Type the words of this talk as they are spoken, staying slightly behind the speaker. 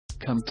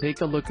Come take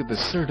a look at the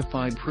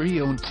certified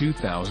pre-owned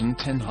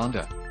 2010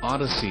 Honda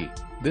Odyssey.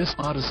 This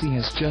Odyssey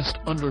has just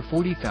under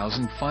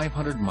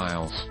 40,500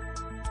 miles.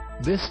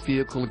 This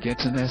vehicle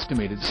gets an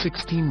estimated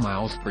 16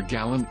 miles per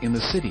gallon in the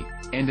city,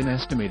 and an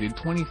estimated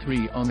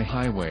 23 on the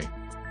highway.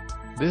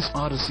 This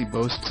Odyssey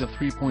boasts a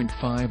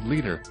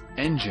 3.5-liter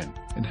engine,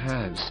 and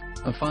has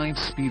a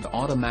 5-speed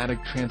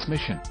automatic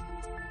transmission.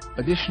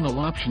 Additional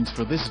options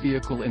for this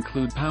vehicle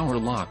include power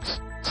locks,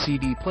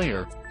 CD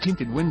player,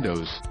 tinted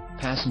windows,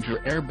 passenger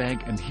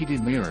airbag and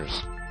heated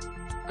mirrors.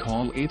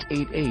 Call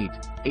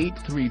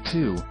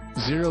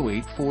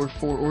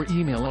 888-832-0844 or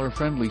email our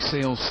friendly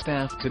sales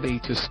staff today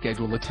to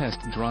schedule a test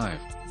drive.